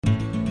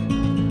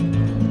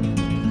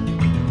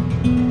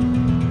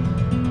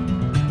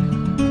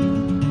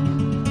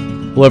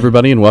Hello,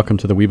 everybody, and welcome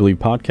to the We Believe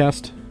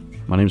podcast.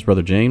 My name is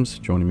Brother James.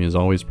 Joining me, as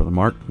always, Brother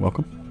Mark.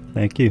 Welcome.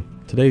 Thank you.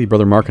 Today,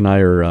 Brother Mark and I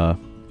are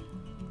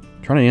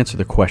trying to answer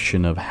the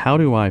question of how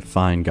do I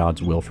find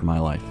God's will for my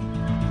life?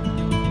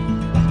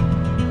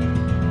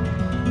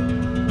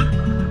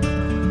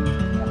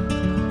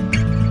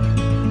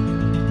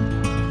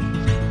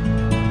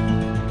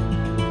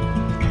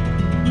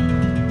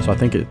 So I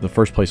think the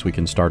first place we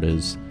can start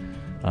is,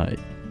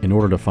 in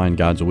order to find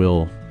God's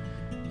will,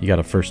 you got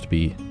to first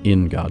be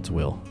in God's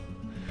will.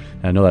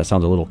 And I know that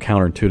sounds a little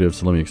counterintuitive,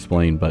 so let me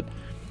explain. But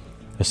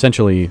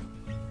essentially,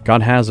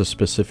 God has a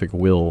specific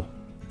will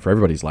for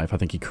everybody's life. I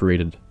think He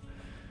created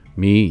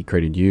me, He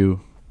created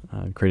you,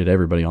 created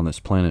everybody on this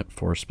planet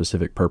for a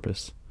specific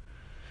purpose.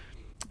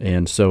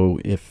 And so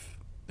if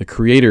the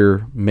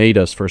Creator made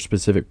us for a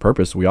specific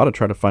purpose, we ought to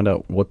try to find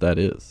out what that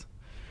is.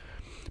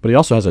 But He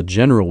also has a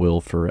general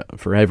will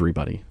for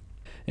everybody.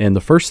 And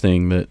the first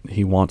thing that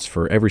He wants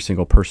for every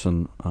single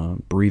person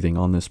breathing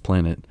on this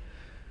planet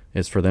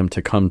is for them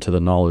to come to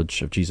the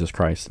knowledge of Jesus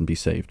Christ and be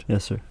saved.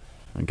 Yes, sir.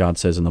 And God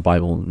says in the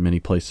Bible in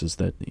many places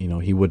that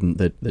He wouldn't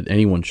that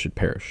anyone should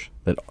perish,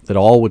 that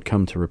all would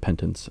come to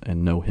repentance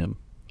and know Him.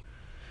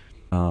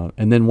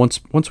 And then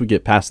once we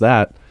get past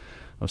that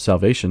of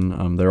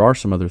salvation, there are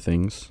some other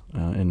things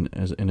in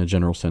a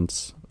general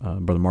sense,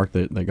 Brother Mark,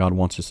 that God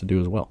wants us to do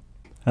as well.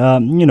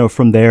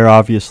 From there,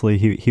 obviously,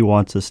 he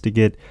wants us to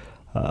get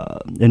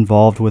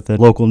involved with a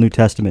local New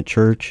Testament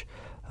church.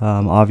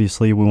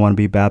 Obviously, we want to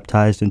be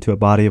baptized into a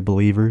body of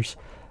believers.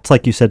 It's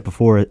like you said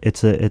before.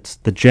 It's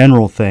the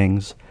general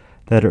things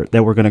that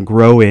we're going to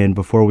grow in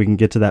before we can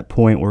get to that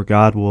point where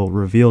God will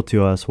reveal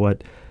to us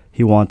what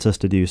He wants us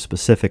to do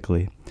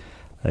specifically.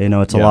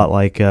 It's a lot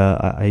like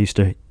I used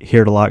to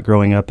hear it a lot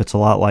growing up. It's a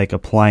lot like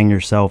applying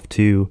yourself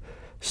to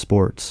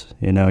sports.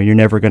 You're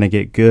never going to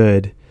get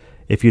good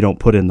if you don't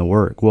put in the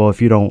work. Well,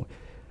 if you don't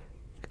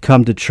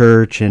come to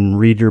church and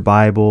read your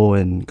Bible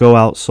and go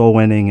out soul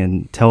winning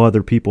and tell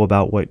other people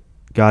about what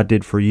God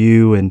did for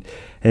you and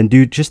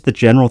do just the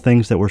general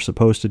things that we're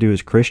supposed to do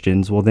as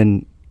Christians, well,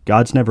 then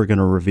God's never going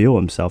to reveal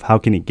Himself. How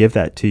can He give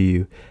that to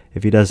you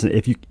if He doesn't?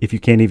 If you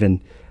can't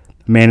even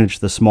manage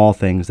the small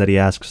things that He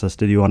asks us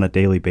to do on a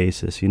daily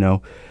basis?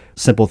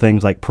 Simple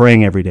things like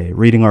praying every day,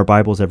 reading our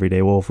Bibles every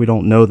day. Well, if we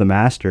don't know the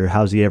Master,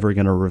 how's He ever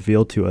going to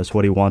reveal to us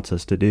what He wants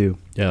us to do?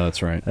 Yeah,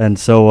 that's right. And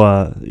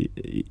so,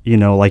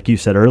 like you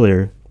said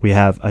earlier, we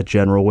have a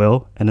general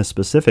will and a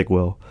specific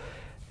will.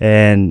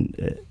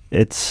 And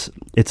it's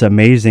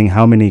amazing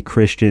how many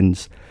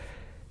Christians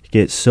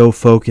get so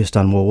focused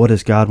on, well, what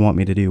does God want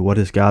me to do? What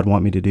does God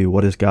want me to do?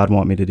 What does God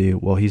want me to do?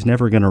 Well, He's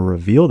never going to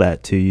reveal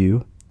that to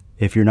you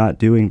if you're not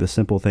doing the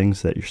simple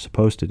things that you're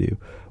supposed to do.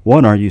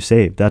 One, are you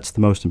saved? That's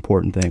the most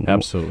important thing.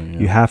 Absolutely. Yeah.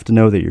 You have to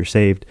know that you're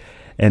saved.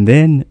 And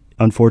then,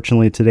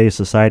 unfortunately, in today's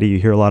society, you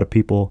hear a lot of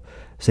people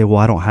say, well,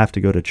 I don't have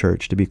to go to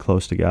church to be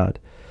close to God.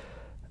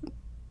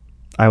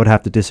 I would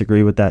have to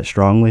disagree with that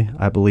strongly.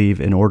 I believe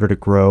in order to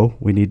grow,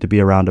 we need to be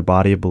around a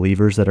body of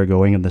believers that are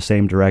going in the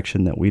same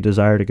direction that we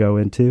desire to go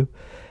into.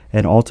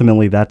 And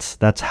ultimately,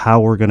 that's how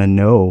we're going to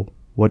know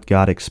what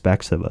God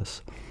expects of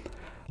us.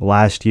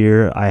 Last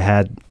year, I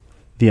had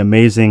the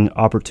amazing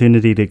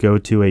opportunity to go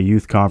to a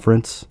youth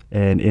conference,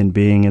 and in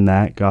being in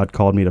that, God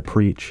called me to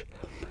preach.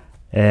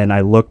 And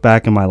I look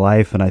back in my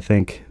life and I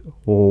think,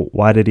 well,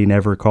 why did He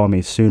never call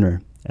me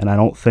sooner? And I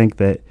don't think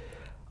that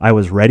I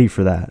was ready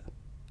for that.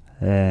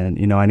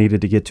 And, I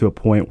needed to get to a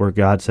point where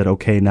God said,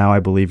 okay, now I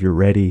believe you're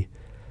ready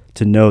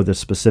to know the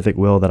specific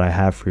will that I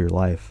have for your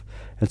life.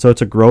 And so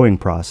it's a growing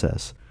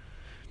process.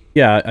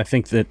 Yeah, I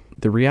think that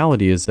the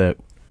reality is that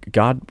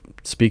God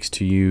speaks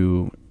to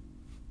you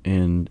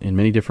in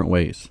many different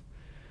ways.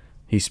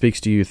 He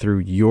speaks to you through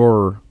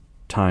your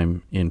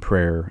time in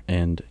prayer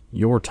and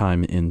your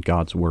time in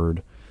God's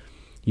Word.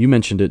 You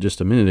mentioned it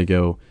just a minute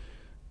ago.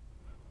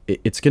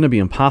 It's going to be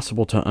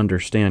impossible to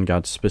understand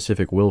God's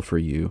specific will for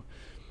you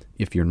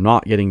if you're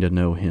not getting to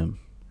know Him.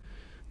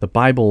 The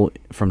Bible,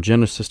 from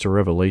Genesis to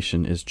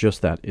Revelation, is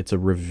just that. It's a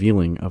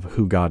revealing of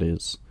who God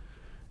is,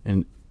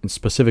 and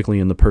specifically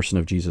in the person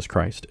of Jesus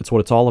Christ. It's what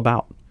it's all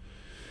about.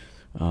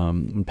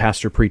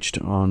 Pastor preached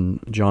on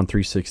John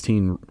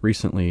 3:16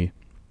 recently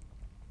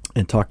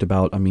and talked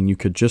about, you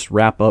could just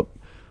wrap up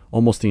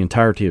almost the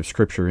entirety of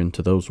Scripture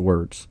into those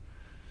words.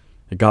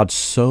 That God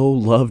so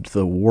loved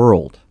the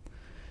world,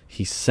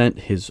 He sent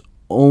His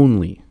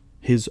only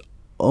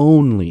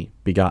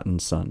begotten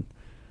Son,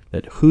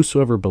 that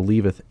whosoever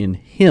believeth in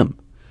Him,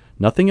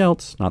 nothing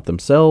else, not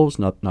themselves,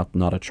 not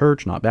a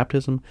church, not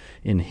baptism,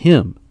 in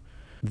Him,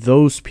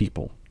 those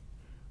people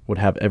would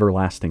have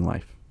everlasting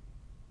life.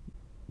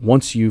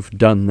 Once you've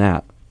done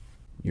that,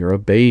 you're a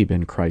babe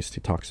in Christ,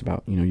 He talks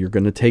about. You're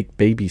going to take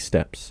baby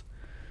steps.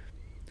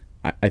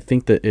 I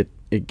think that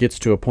it gets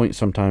to a point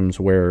sometimes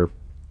where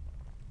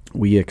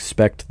we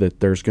expect that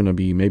there's going to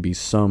be maybe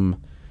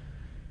some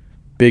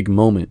big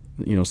moment.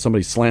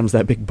 Somebody slams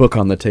that big book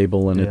on the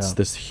table and it's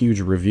this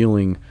huge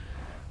revealing.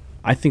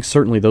 I think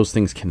certainly those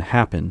things can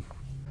happen.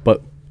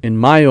 But in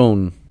my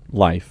own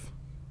life,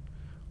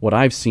 what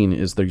I've seen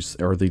is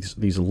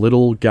these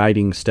little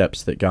guiding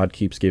steps that God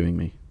keeps giving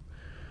me.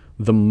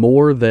 The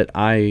more that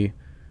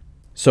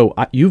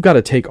you've got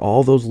to take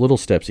all those little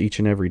steps each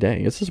and every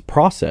day. This is a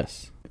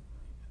process.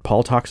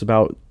 Paul talks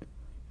about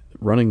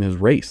running his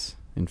race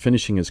and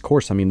finishing his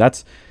course. I mean,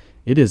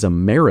 it is a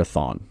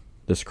marathon,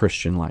 this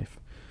Christian life.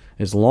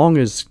 As long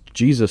as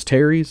Jesus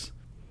tarries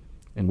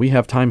and we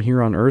have time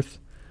here on earth,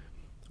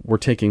 we're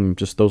taking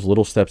just those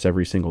little steps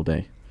every single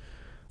day.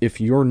 If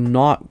you're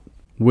not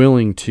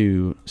willing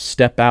to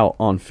step out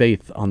on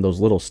faith on those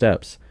little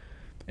steps,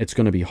 it's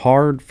going to be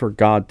hard for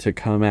God to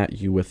come at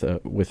you with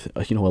a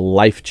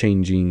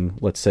life-changing,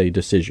 let's say,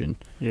 decision.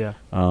 Yeah.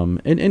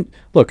 And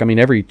look, I mean,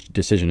 every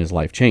decision is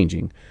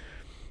life-changing,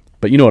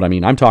 but you know what I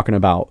mean. I'm talking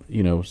about,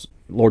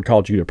 Lord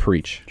called you to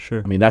preach.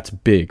 Sure. I mean, that's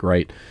big,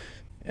 right?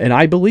 And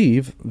I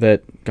believe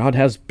that God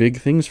has big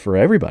things for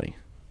everybody.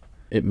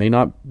 It may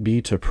not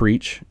be to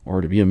preach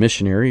or to be a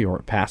missionary or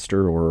a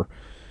pastor or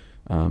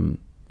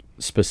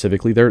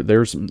specifically.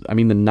 There's the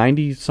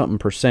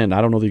 90-something%,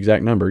 I don't know the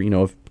exact number,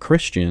 of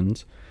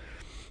Christians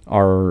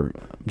are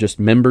just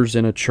members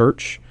in a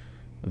church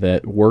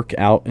that work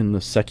out in the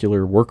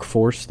secular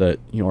workforce that,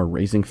 are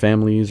raising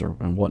families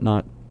and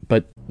whatnot.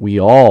 But we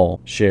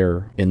all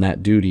share in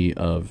that duty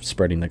of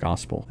spreading the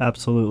gospel.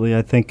 Absolutely.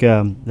 I think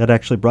that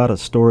actually brought a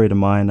story to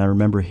mind. I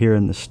remember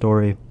hearing this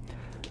story.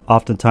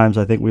 Oftentimes,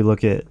 I think we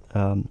look at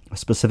a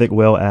specific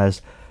will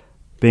as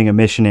being a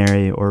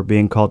missionary or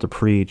being called to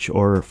preach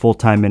or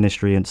full-time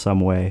ministry in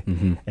some way.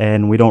 Mm-hmm.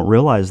 And we don't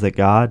realize that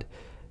God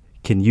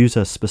can use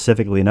us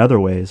specifically in other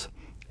ways.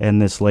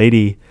 And this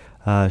lady,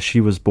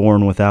 she was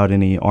born without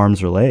any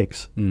arms or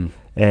legs.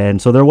 And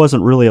so there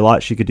wasn't really a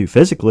lot she could do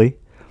physically,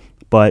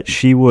 but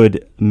she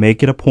would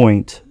make it a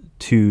point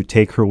to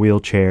take her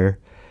wheelchair,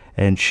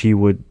 and she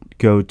would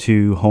go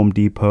to Home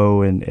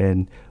Depot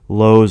and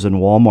Lowe's and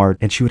Walmart,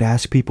 and she would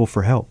ask people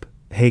for help.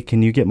 Hey,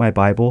 can you get my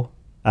Bible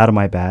out of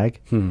my bag?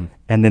 And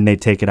then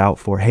they'd take it out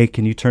for, hey,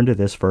 can you turn to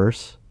this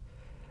verse?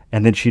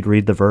 And then she'd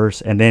read the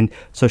verse. And then,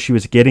 so she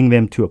was getting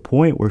them to a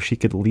point where she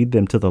could lead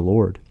them to the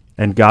Lord.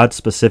 And God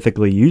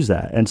specifically used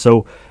that. And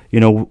so,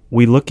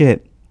 we look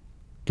at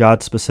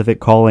God's specific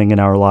calling in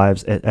our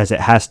lives as it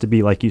has to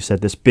be, like you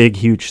said, this big,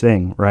 huge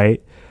thing,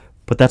 right?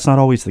 But that's not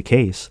always the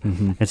case.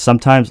 Mm-hmm. And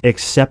sometimes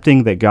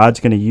accepting that God's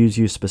going to use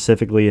you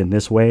specifically in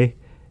this way,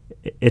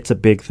 it's a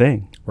big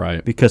thing.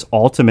 Right. Because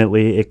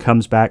ultimately it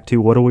comes back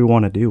to, what do we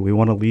want to do? We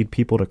want to lead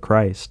people to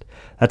Christ.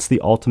 That's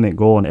the ultimate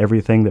goal in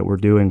everything that we're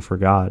doing for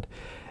God.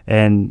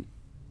 And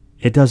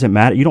it doesn't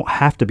matter. You don't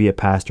have to be a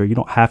pastor. You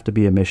don't have to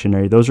be a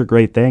missionary. Those are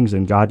great things,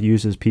 and God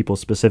uses people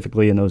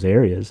specifically in those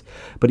areas.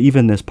 But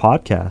even this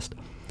podcast,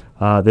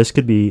 this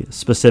could be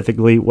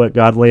specifically what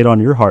God laid on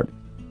your heart.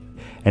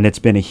 And it's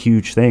been a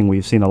huge thing.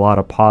 We've seen a lot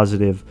of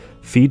positive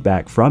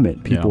feedback from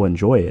it. People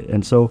enjoy it.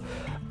 And so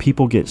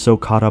people get so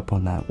caught up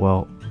on that.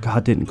 Well,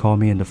 God didn't call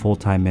me into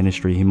full-time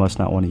ministry. He must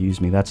not want to use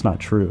me. That's not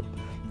true.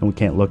 And we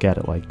can't look at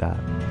it like that.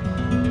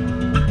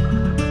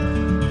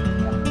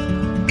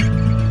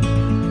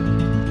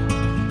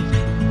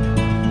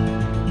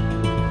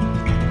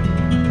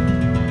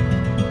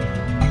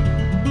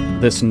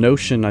 This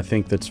notion, I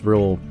think, that's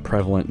real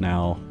prevalent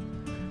now,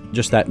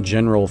 just that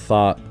general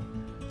thought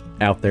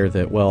out there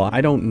that, well, I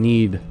don't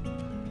need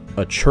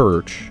a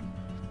church.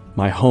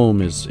 My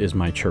home is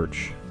my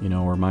church,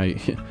 or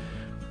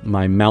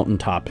my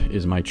mountaintop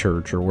is my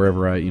church, or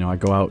wherever I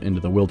go out into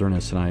the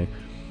wilderness. And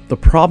the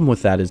problem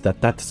with that is that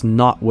that's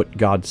not what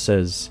God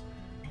says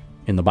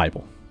in the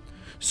Bible.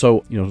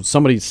 So,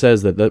 somebody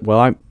says that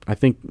well, I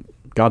think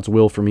God's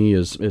will for me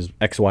is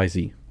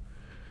XYZ.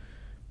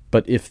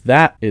 But if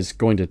that is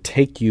going to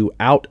take you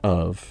out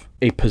of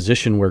a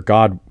position where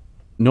God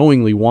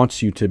knowingly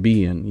wants you to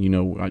be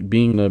in,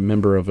 being a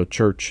member of a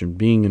church and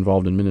being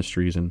involved in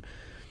ministries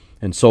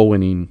and soul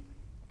winning,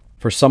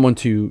 for someone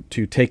to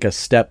take a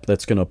step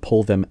that's going to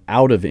pull them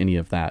out of any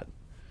of that,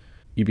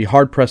 you'd be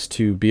hard-pressed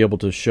to be able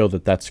to show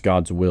that that's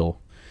God's will.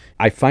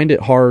 I find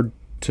it hard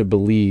to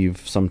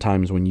believe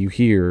sometimes when you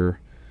hear,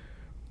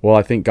 well,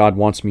 I think God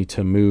wants me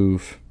to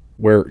move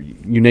where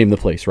you name the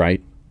place,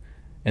 right?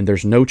 And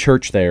there's no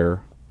church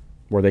there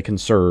where they can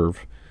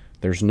serve.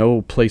 There's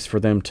no place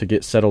for them to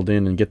get settled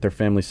in and get their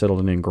family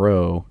settled in and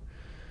grow.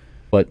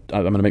 But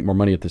I'm going to make more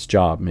money at this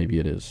job. Maybe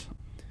it is.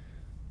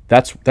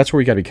 That's where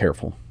you got to be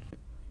careful.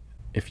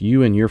 If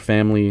you and your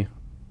family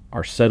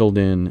are settled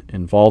in,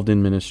 involved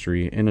in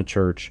ministry, in a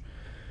church,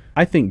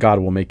 I think God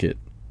will make it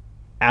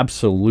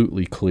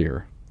absolutely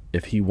clear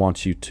if he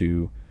wants you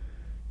to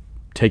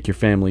take your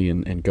family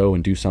and go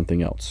and do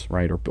something else,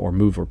 right? Or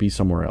move or be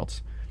somewhere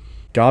else.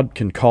 God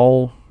can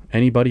call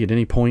anybody at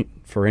any point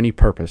for any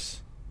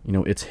purpose.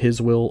 It's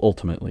his will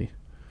ultimately.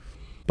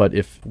 But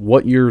if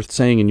what you're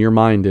saying in your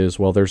mind is,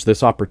 well, there's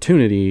this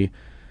opportunity,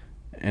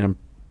 and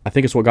I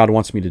think it's what God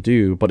wants me to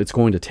do, but it's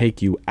going to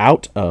take you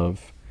out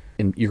of,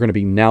 and you're going to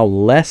be now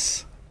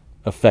less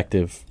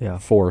effective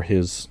for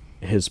his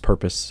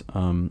purpose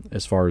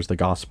as far as the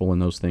gospel and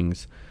those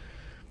things.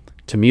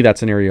 To me,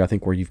 that's an area I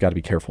think where you've got to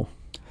be careful.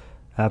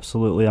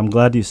 Absolutely. I'm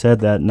glad you said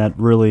that, and that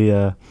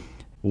really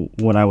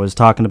when I was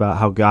talking about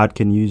how God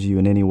can use you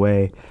in any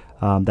way,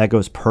 that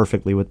goes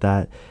perfectly with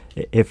that.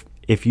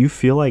 If you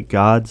feel like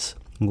God's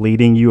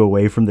leading you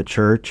away from the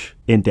church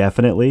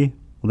indefinitely,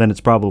 well, then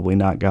it's probably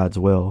not God's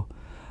will.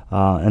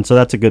 And so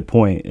that's a good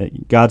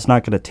point. God's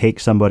not going to take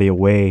somebody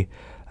away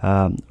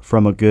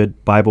from a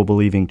good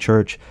Bible-believing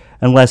church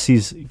unless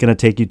he's going to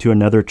take you to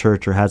another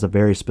church or has a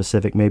very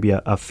specific, maybe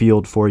a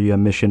field for you, a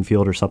mission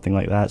field or something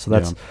like that. So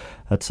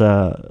that's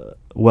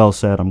well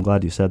said. I'm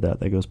glad you said that.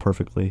 That goes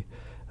perfectly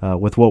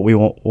with what we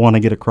want to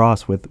get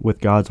across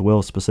with God's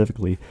will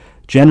specifically.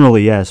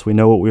 Generally, yes, we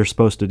know what we're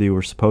supposed to do.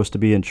 We're supposed to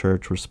be in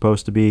church. We're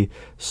supposed to be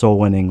soul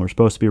winning. We're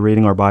supposed to be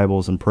reading our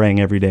Bibles and praying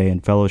every day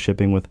and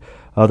fellowshipping with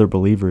other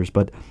believers.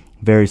 But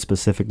very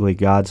specifically,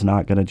 God's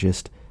not going to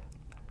just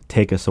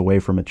take us away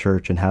from a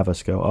church and have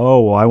us go,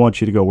 oh, well, I want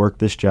you to go work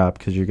this job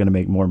because you're going to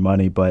make more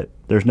money, but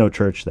there's no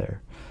church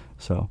there.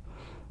 So,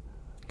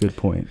 good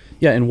point.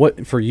 Yeah, and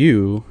what for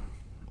you,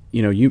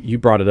 you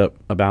brought it up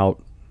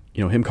about,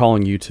 him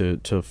calling you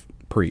to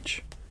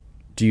preach.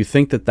 Do you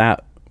think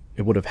that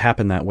it would have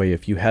happened that way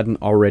if you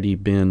hadn't already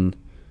been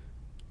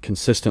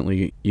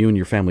consistently, you and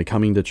your family,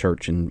 coming to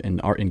church and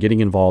getting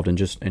involved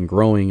and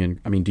growing? And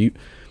I mean, do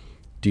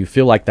you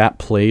feel like that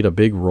played a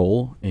big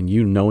role in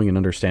you knowing and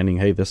understanding,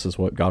 hey, this is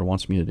what God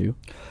wants me to do?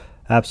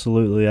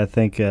 Absolutely. I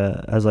think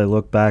as I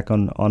look back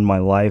on my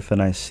life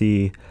and I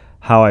see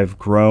how I've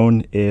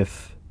grown,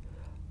 if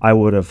I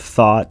would have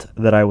thought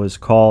that I was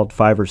called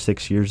 5 or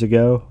 6 years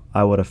ago,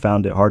 I would have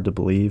found it hard to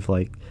believe.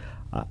 Like,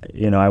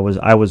 I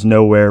was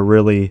nowhere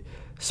really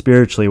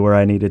spiritually where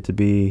I needed to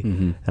be,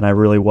 mm-hmm. and I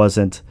really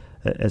wasn't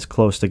as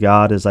close to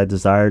God as I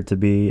desired to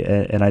be,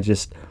 and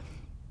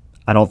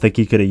I don't think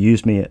he could have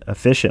used me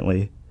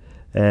efficiently.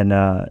 And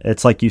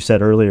it's like you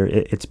said earlier,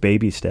 it's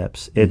baby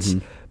steps. It's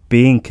mm-hmm.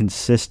 being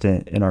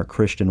consistent in our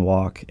Christian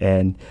walk.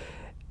 And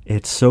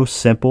it's so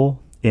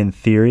simple in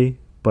theory,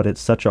 but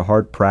it's such a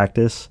hard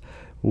practice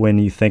when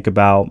you think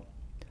about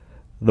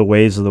the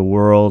ways of the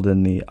world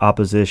and the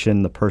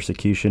opposition, the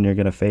persecution you're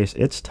going to face.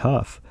 It's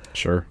tough.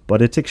 Sure.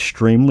 But it's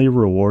extremely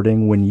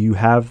rewarding when you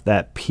have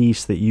that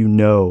peace that you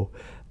know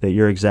that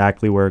you're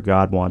exactly where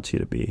God wants you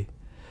to be.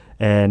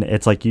 And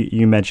it's like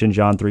you mentioned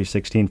John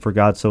 3:16, for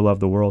God so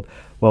loved the world.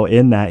 Well,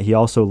 in that, he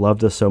also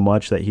loved us so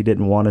much that he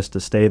didn't want us to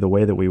stay the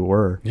way that we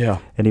were. Yeah.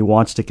 And he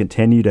wants to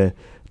continue to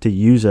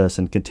use us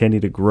and continue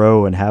to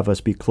grow and have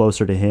us be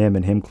closer to him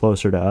and him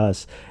closer to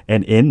us.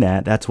 And in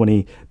that's when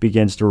he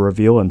begins to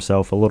reveal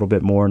himself a little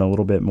bit more and a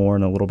little bit more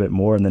and a little bit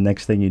more. And the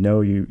next thing you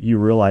know, you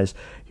realize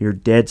you're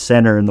dead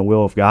center in the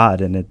will of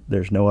God, and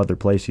there's no other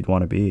place you'd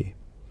want to be.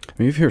 I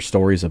mean, you've heard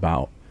stories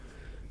about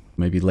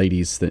maybe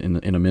ladies that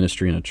in a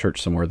ministry in a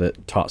church somewhere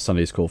that taught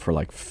Sunday school for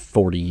like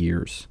 40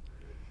 years.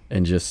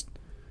 And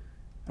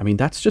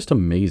that's just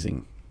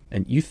amazing.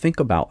 And you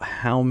think about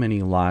how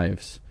many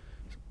lives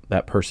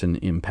that person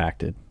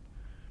impacted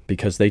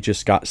because they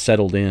just got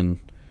settled in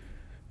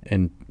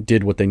and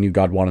did what they knew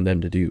God wanted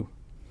them to do.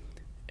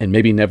 And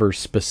maybe never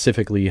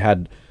specifically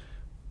had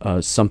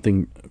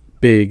something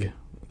big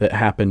that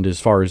happened as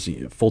far as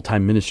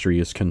full-time ministry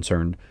is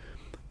concerned,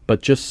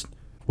 but just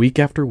week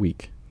after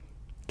week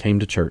came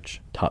to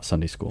church, taught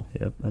Sunday school.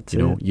 Yep, that's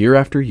it. Year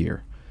after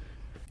year.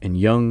 And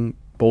young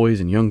boys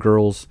and young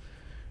girls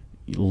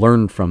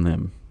learned from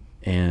them.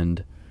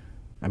 And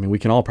I mean, we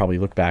can all probably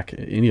look back,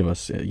 any of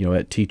us,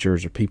 at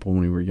teachers or people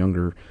when we were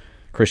younger,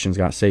 Christians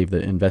got saved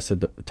that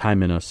invested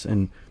time in us.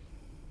 And,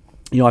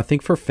 I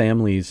think for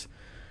families,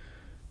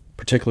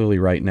 particularly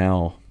right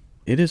now,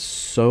 it is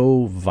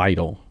so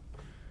vital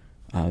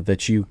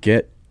that you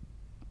get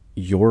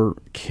your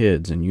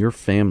kids and your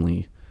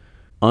family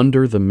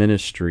under the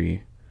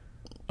ministry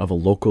of a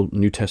local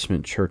New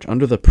Testament church,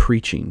 under the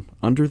preaching,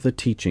 under the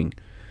teaching.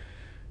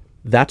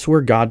 That's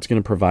where God's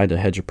going to provide a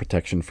hedge of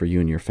protection for you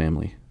and your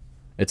family.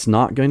 It's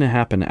not going to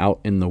happen out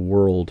in the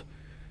world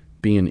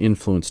being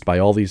influenced by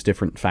all these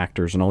different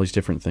factors and all these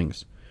different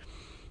things.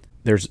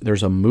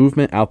 There's a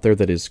movement out there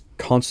that is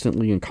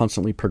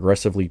constantly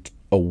progressively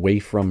away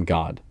from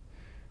God,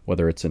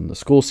 whether it's in the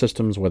school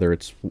systems, whether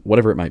it's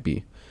whatever it might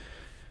be.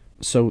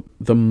 So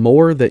the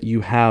more that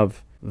you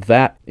have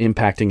that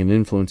impacting and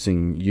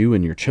influencing you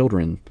and your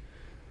children,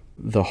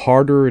 the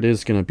harder it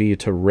is going to be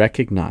to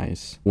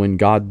recognize when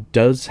God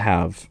does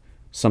have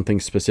something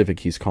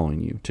specific he's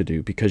calling you to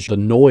do, because the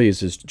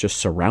noise is just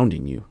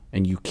surrounding you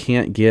and you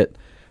can't get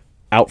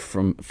out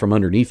from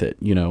underneath it,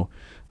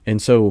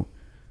 And so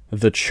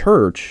the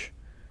church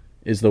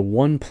is the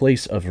one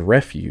place of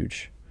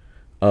refuge,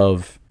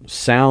 of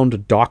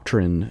sound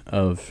doctrine,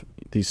 of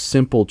these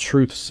simple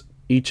truths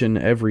each and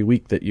every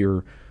week that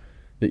you're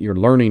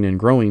learning and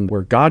growing,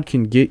 where God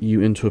can get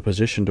you into a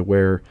position to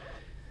where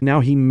now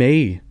he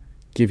may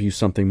give you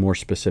something more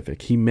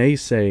specific. He may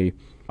say,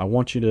 I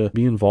want you to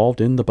be involved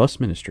in the bus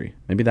ministry.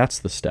 Maybe that's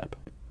the step.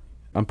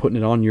 I'm putting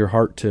it on your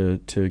heart to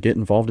get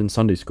involved in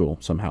Sunday school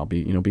somehow,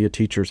 be a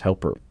teacher's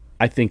helper.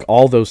 I think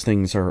all those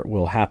things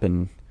will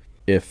happen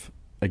if,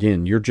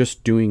 again, you're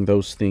just doing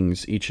those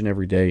things each and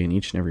every day and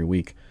each and every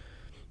week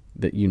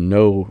that you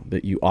know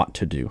that you ought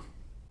to do.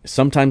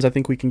 Sometimes I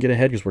think we can get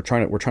ahead because we're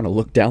trying to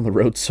look down the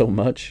road so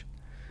much.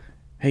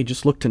 Hey,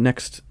 just look to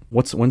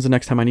when's the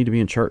next time I need to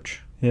be in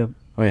church? Yep.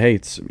 Oh, hey,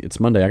 it's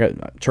Monday. I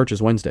got church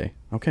is Wednesday.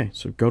 Okay,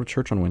 so go to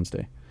church on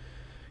Wednesday.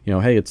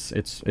 Hey, it's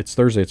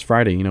Thursday. It's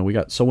Friday. We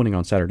got soul winning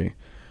on Saturday.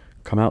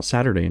 Come out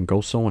Saturday and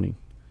go soul winning.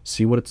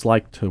 See what it's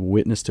like to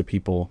witness to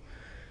people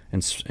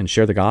and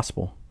share the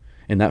gospel.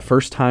 And that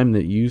first time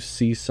that you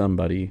see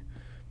somebody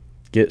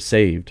get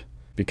saved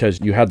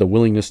because you had the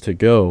willingness to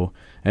go,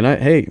 and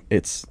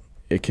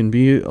it can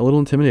be a little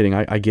intimidating.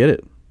 I get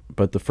it,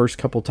 but the first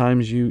couple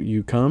times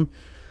you come,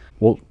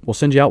 we'll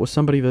send you out with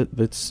somebody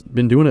that's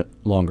been doing it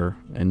longer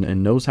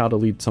and knows how to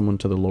lead someone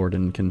to the Lord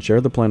and can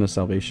share the plan of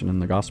salvation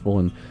and the gospel,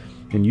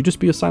 and you just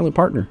be a silent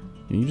partner.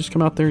 You just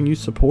come out there and you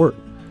support.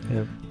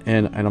 Yep.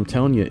 And I'm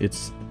telling you,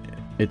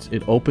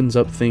 it opens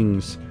up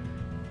things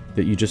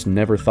that you just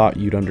never thought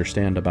you'd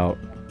understand about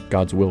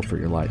God's will for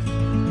your life.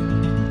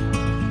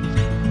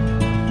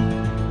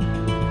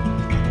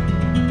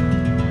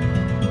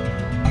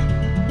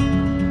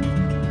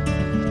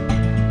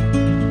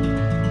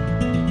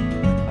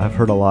 I've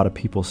heard a lot of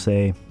people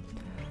say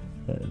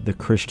the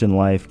Christian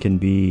life can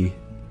be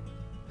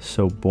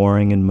so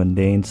boring and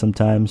mundane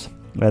sometimes.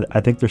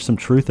 I think there's some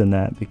truth in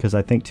that, because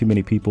I think too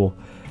many people,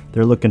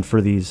 they're looking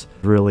for these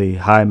really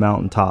high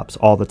mountaintops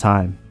all the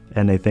time,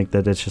 and they think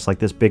that it's just like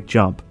this big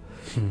jump.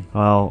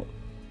 Well,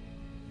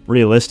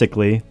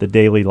 realistically, the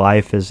daily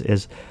life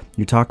is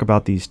you talk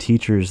about these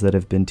teachers that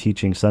have been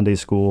teaching Sunday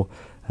school,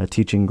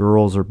 teaching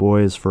girls or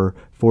boys for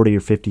 40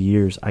 or 50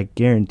 years. I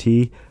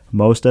guarantee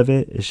most of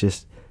it is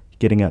just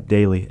getting up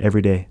daily,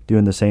 every day,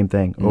 doing the same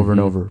thing over and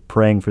over,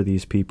 praying for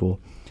these people,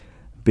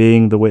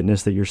 being the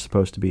witness that you're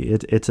supposed to be.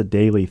 It's a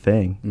daily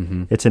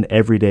thing. It's an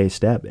everyday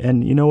step.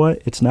 And you know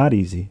what? It's not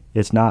easy.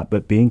 It's not.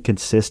 But being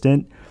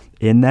consistent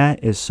in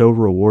that is so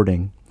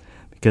rewarding,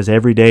 because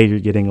every day you're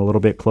getting a little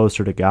bit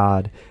closer to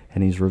God,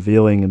 and He's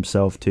revealing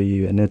Himself to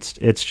you. And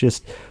it's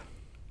just,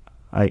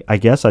 I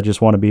guess I just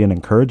want to be an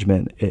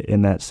encouragement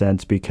in that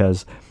sense,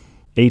 because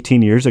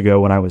 18 years ago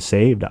when I was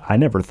saved, I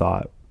never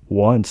thought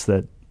once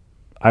that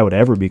I would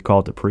ever be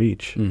called to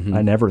preach.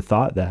 I never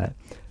thought that.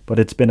 But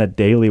it's been a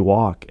daily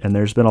walk, and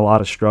there's been a lot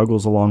of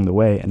struggles along the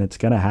way, and it's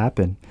going to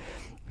happen.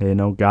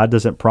 God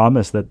doesn't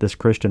promise that this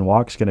Christian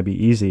walk is going to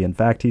be easy. In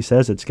fact, He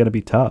says it's going to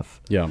be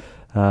tough. Yeah.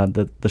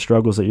 The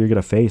struggles that you're going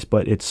to face,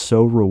 but it's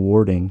so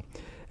rewarding.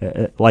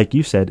 Like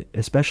you said,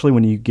 especially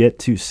when you get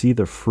to see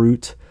the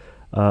fruit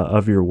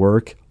of your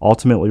work.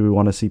 Ultimately, we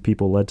want to see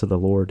people led to the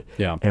Lord.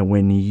 Yeah. And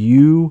when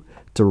you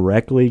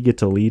directly get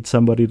to lead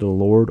somebody to the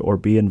Lord or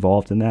be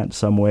involved in that in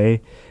some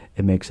way,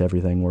 it makes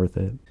everything worth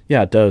it.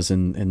 Yeah, it does.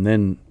 And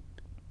then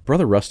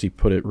Brother Rusty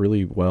put it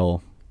really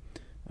well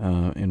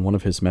in one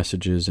of his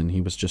messages, and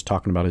he was just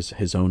talking about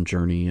his own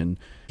journey. And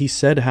he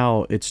said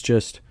how it's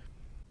just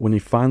when he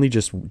finally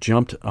just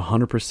jumped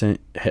 100%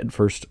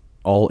 headfirst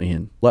all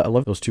in. I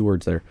love those two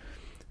words there.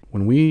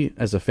 When we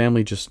as a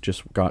family just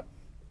got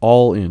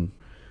all in,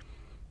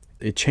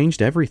 it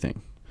changed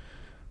everything.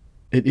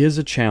 It is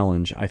a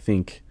challenge, I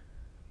think,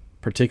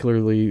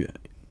 particularly,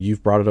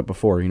 you've brought it up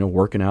before,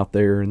 working out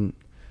there in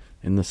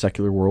the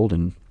secular world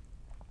and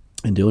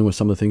dealing with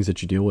some of the things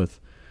that you deal with.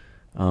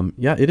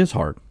 Yeah, it is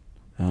hard.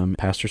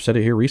 Pastor said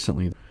it here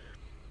recently.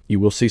 You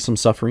will see some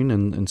suffering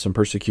and some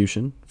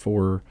persecution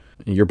for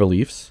your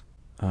beliefs.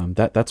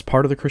 That's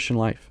part of the Christian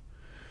life.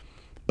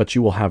 But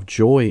you will have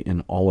joy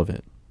in all of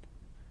it.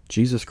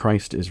 Jesus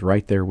Christ is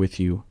right there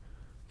with you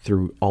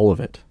through all of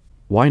it.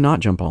 Why not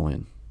jump all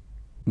in?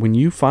 When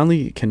you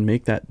finally can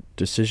make that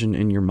decision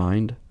in your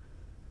mind,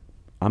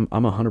 I'm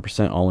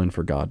 100% all in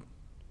for God.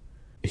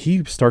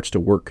 He starts to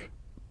work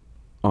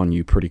on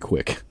you pretty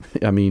quick.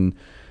 I mean,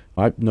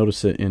 I've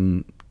noticed it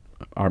in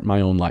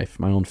my own life,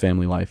 my own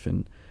family life.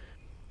 And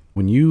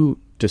when you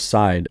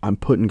decide, I'm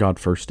putting God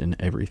first in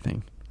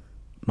everything,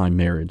 my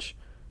marriage,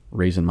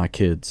 raising my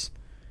kids,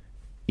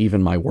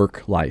 even my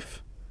work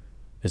life,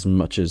 as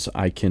much as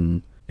I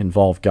can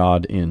involve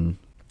God in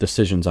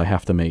decisions I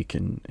have to make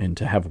and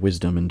to have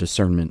wisdom and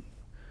discernment,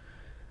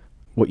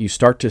 what you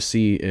start to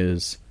see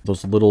is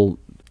those little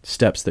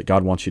steps that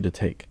God wants you to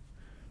take.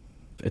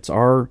 It's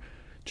our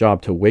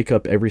job to wake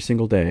up every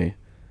single day.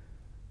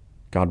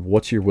 God,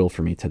 what's your will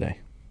for me today?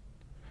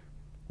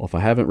 Well, if I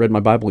haven't read my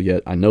Bible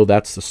yet, I know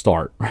that's the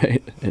start,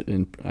 right?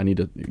 And I need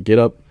to get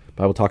up.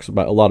 Bible talks a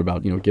lot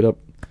about, get up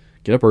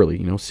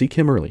early, seek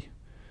Him early.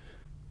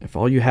 If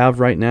all you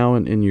have right now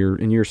in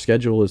your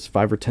schedule is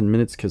 5 or 10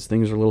 minutes because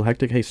things are a little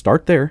hectic, hey,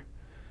 start there,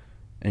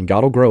 and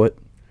God will grow it.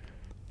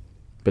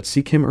 But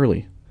seek Him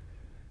early.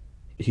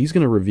 He's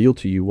going to reveal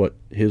to you what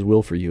His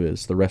will for you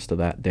is the rest of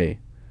that day.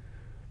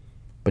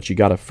 But you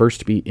got to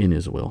first be in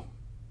His will.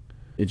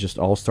 It just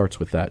all starts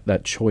with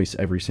that choice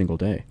every single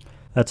day.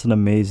 That's an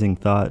amazing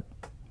thought,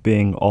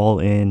 being all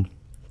in,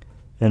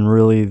 and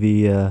really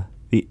the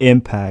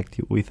impact.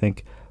 We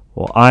think,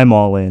 well, I'm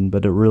all in,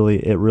 but it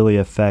really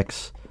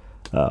affects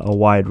a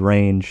wide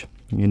range.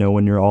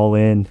 When you're all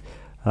in,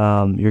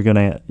 you're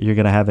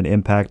gonna have an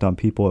impact on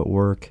people at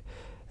work,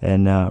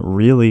 and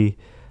really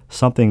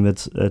something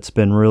that's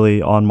been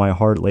really on my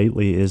heart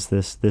lately is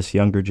this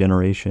younger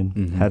generation,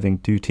 Mm-hmm. having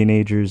 2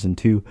 teenagers and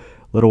 2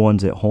 little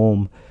ones at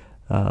home,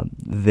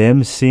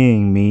 them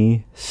seeing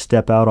me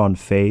step out on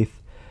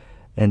faith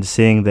and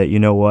seeing that, you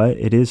know what,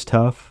 it is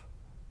tough,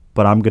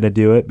 but I'm going to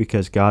do it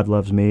because God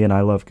loves me and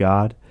I love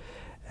God,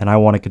 and I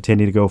want to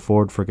continue to go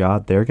forward for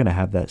God. They're going to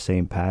have that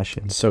same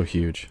passion. It's so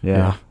huge.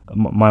 Yeah.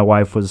 My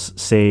wife was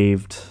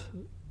saved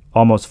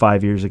almost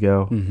 5 years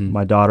ago. Mm-hmm.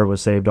 My daughter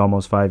was saved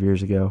almost 5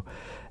 years ago.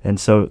 And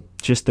so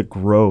just the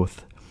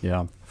growth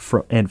Yeah.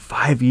 in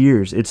 5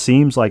 years, it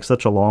seems like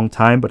such a long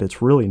time, but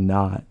it's really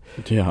not.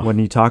 Yeah. When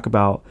you talk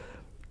about,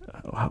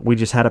 we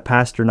just had a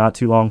pastor not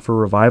too long for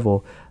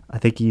revival. I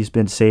think he's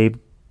been saved,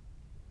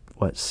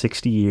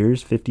 60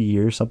 years, 50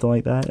 years, something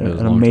like that. It was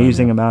An a long time,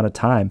 amazing yeah. amount of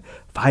time.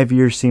 5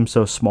 years seems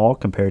so small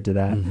compared to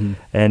that. Mm-hmm.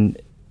 And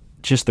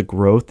just the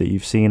growth that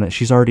you've seen.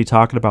 She's already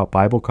talking about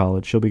Bible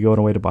college. She'll be going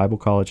away to Bible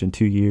college in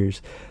 2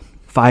 years.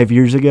 5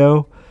 years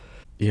ago,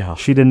 Yeah.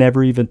 she'd have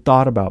never even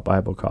thought about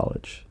Bible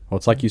college. Well,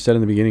 it's like you said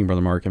in the beginning,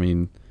 Brother Mark. I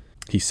mean,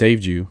 he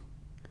saved you,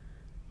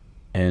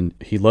 and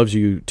he loves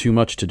you too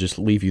much to just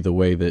leave you the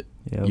way that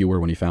Yep. you were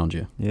when he found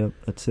you. Yep,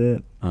 that's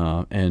it.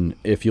 And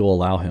if you'll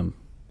allow him,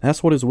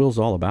 that's what his will's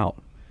all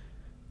about.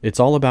 It's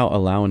all about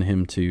allowing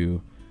him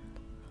to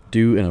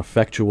do an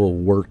effectual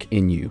work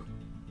in you.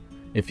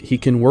 If he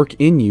can work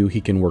in you,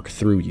 he can work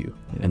through you.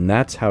 Yeah. And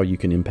that's how you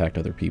can impact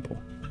other people.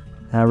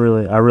 I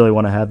really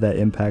want to have that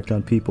impact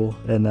on people,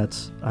 and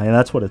that's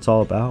what it's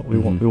all about. We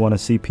Mm-hmm. want to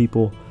see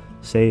people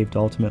saved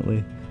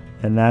ultimately,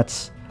 and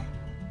that's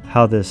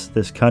how this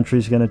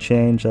country's going to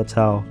change. That's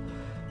how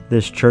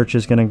this church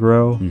is going to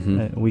grow.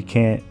 Mhm. We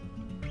can't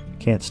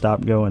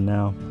stop going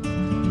now.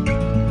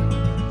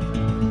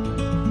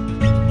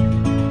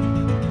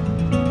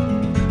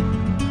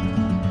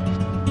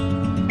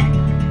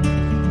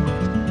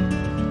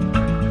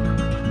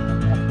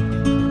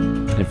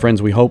 And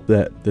friends, we hope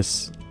that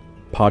this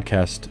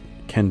podcast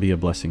can be a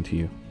blessing to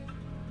you.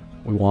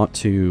 We want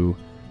to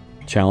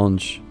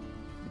challenge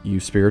you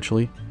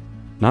spiritually,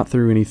 not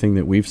through anything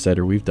that we've said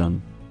or we've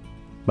done,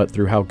 but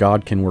through how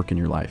God can work in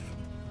your life.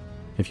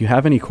 If you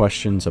have any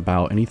questions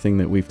about anything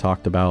that we've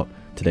talked about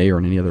today or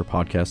in any other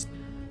podcast,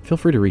 feel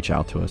free to reach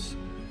out to us.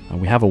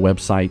 We have a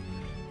website.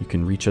 You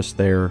can reach us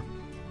there.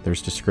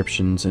 There's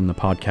descriptions in the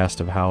podcast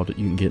of how you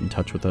can get in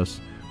touch with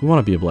us. We want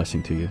to be a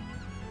blessing to you.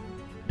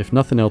 If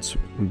nothing else,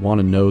 we want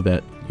to know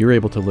that you're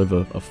able to live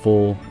a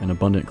full and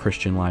abundant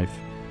Christian life,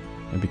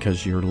 and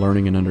because you're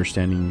learning and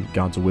understanding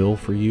God's will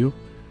for you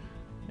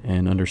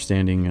and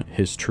understanding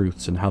His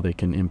truths and how they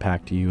can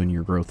impact you and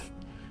your growth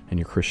and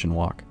your Christian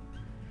walk.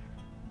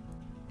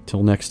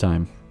 Till next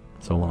time,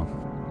 so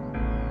long.